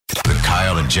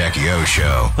Wild and Jackie O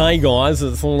Show. Hey guys,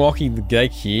 it's Lachy the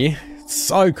Geek here. It's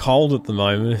so cold at the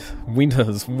moment. Winter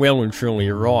has well and truly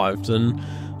arrived, and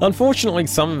unfortunately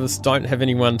some of us don't have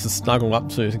anyone to snuggle up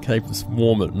to keep us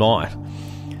warm at night.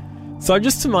 So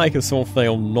just to make us all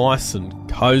feel nice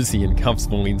and cosy and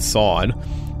comfortable inside,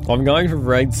 I'm going to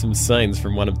read some scenes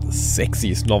from one of the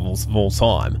sexiest novels of all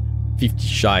time, 50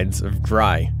 Shades of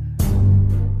Grey.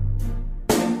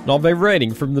 And I'll be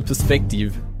reading from the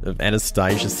perspective of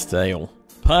Anastasia Steele.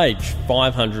 Page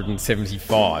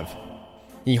 575.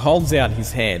 He holds out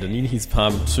his hand, and in his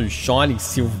palm are two shiny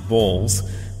silver balls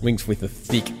linked with a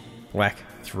thick black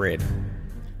thread.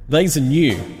 These are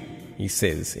new, he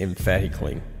says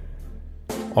emphatically.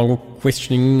 I look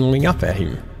questioningly up at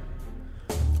him.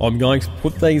 I'm going to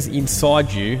put these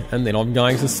inside you, and then I'm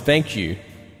going to spank you,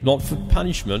 not for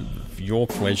punishment, but for your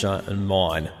pleasure and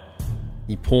mine.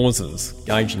 He pauses,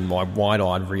 gauging my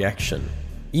wide-eyed reaction.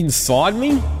 Inside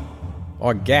me?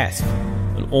 I gasp,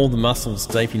 and all the muscles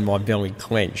deep in my belly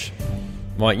clench.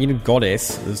 My inner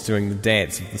goddess is doing the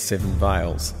dance of the seven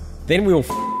veils. Then we'll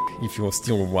if you're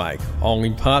still awake. I'll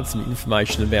impart some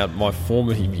information about my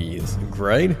formative years.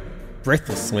 Agreed?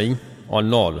 Breathlessly, I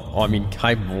nod. I'm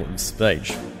incapable of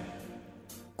speech.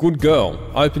 Good girl,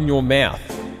 open your mouth.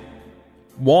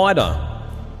 Wider.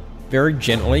 Very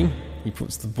gently, he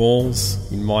puts the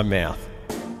balls in my mouth.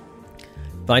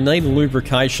 They need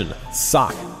lubrication.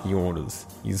 Suck, he orders,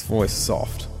 his voice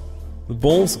soft. The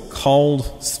balls are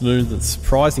cold, smooth and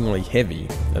surprisingly heavy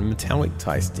and metallic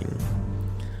tasting.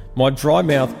 My dry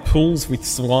mouth pulls with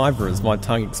saliva as my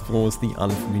tongue explores the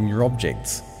unfamiliar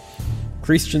objects.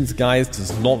 Christian's gaze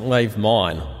does not leave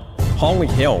mine. Holy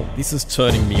hell, this is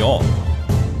turning me on.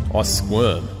 I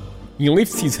squirm. He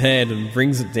lifts his hand and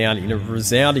brings it down in a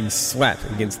resounding slap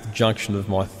against the junction of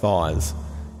my thighs,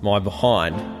 my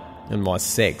behind, and my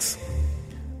sex.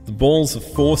 The balls are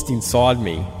forced inside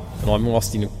me, and I'm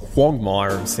lost in a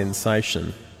quagmire of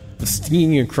sensation. The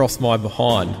stinging across my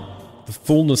behind, the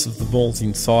fullness of the balls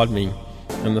inside me,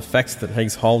 and the fact that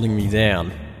he's holding me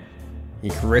down. He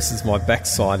caresses my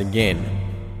backside again,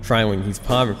 trailing his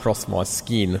palm across my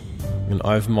skin and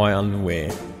over my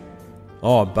underwear.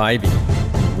 Oh, baby,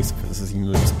 he whispers as he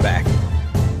moves back,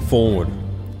 forward,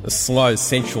 a slow,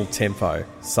 sensual tempo,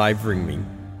 savouring me,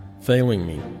 feeling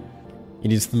me.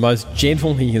 It is the most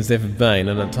gentle he has ever been,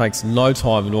 and it takes no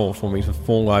time at all for me to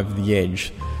fall over the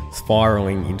edge,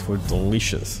 spiralling into a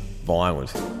delicious,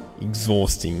 violent,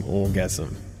 exhausting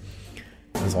orgasm.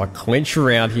 As I clench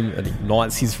around him, it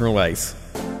ignites his release,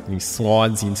 and he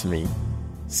slides into me,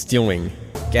 stilling,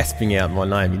 gasping out my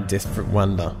name in desperate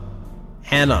wonder.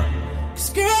 Hannah.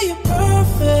 Girl, you're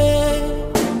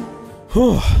perfect.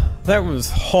 Whew, that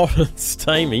was hot and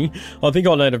steamy. I think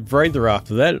I need a breather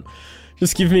after that.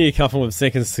 Just give me a couple of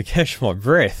seconds to catch my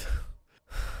breath.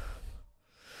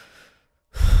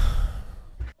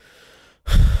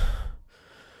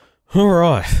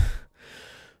 Alright,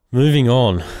 moving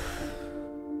on.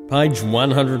 Page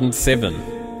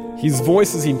 107. His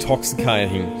voice is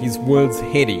intoxicating, his words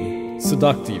heady,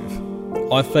 seductive.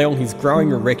 I feel his growing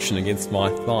erection against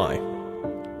my thigh.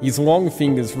 His long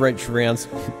fingers reach around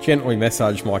to gently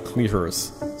massage my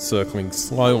clitoris, circling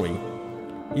slowly.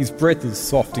 His breath is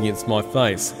soft against my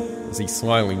face as he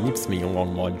slowly nips me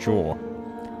along my jaw.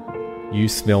 You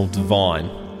smell divine.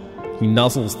 He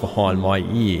nuzzles behind my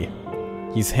ear.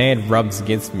 His hand rubs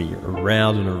against me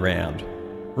around and around.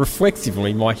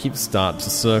 Reflexively, my hips start to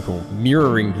circle,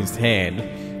 mirroring his hand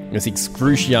as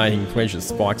excruciating pleasure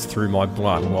spikes through my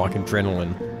blood like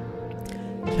adrenaline.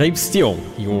 Keep still,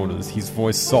 he orders, his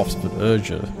voice soft but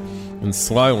urgent, and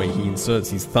slowly he inserts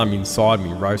his thumb inside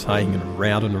me, rotating it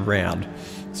around and around,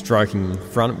 stroking the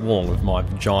front wall of my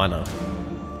vagina.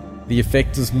 The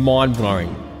effect is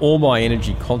mind-blowing, all my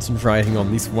energy concentrating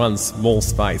on this one small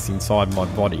space inside my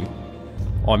body.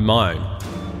 I moan.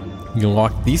 You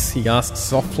like this? He asks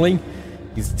softly,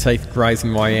 his teeth grazing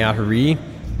my outer ear,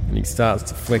 and he starts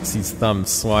to flex his thumb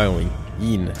slowly,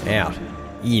 in,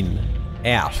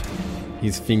 out,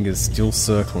 his fingers still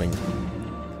circling.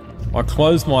 I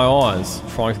close my eyes,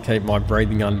 trying to keep my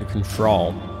breathing under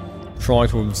control, trying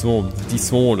to absorb the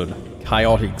disordered,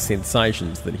 chaotic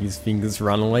sensations that his fingers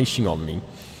are unleashing on me,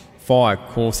 fire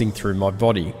coursing through my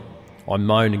body. I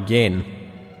moan again.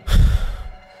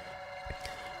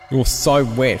 You're so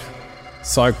wet,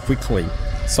 so quickly,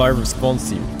 so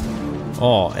responsive.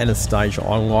 Oh, Anastasia,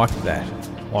 I like that.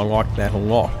 I like that a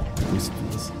lot, he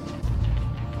whispers.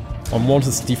 I want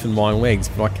to stiffen my legs,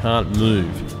 but I can't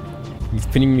move. He's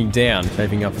pinning me down,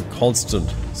 keeping up a constant,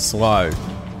 slow,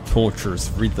 torturous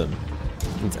rhythm.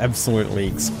 It's absolutely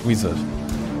exquisite.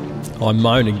 I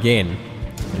moan again,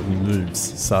 and he moves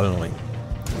suddenly.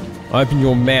 Open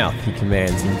your mouth, he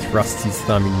commands, and thrusts his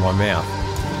thumb in my mouth.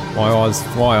 My eyes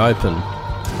fly open,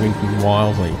 winking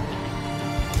wildly.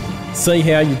 See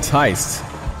how you taste.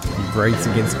 He breathes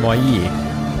against my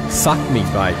ear. Suck me,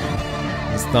 baby.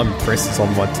 His thumb presses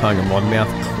on my tongue and my mouth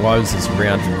closes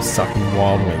around him, sucking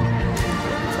wildly.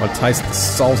 I taste the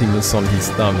saltiness on his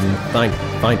thumb and the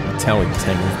faint metallic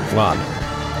tang of blood.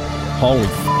 Holy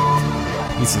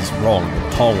f***, this is wrong,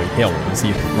 but holy hell, is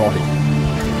he erotic.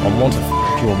 I want to f***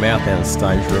 your mouth,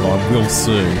 Anastasia, and I will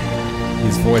soon.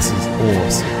 His voice is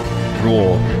hoarse,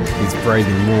 raw, his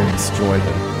breathing more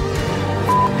disjointed.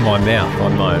 My mouth, I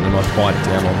moan, and I bite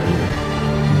down on him.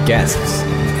 He gasps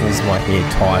and pulls my hair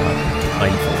tighter,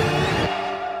 painfully.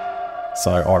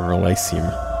 So I release him.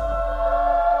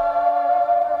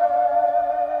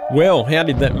 Well, how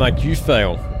did that make you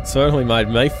feel? It certainly made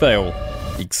me feel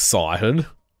excited.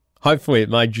 Hopefully it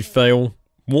made you feel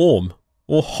warm,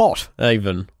 or hot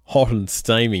even, hot and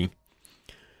steamy.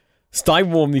 Stay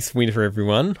warm this winter,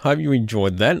 everyone. Hope you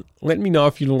enjoyed that. Let me know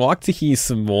if you'd like to hear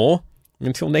some more.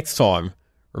 Until next time,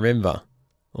 remember,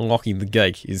 Lachy the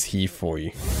Geek is here for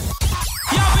you.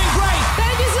 Y'all been great.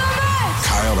 Thank you so much.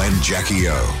 Kyle and Jackie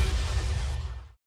O.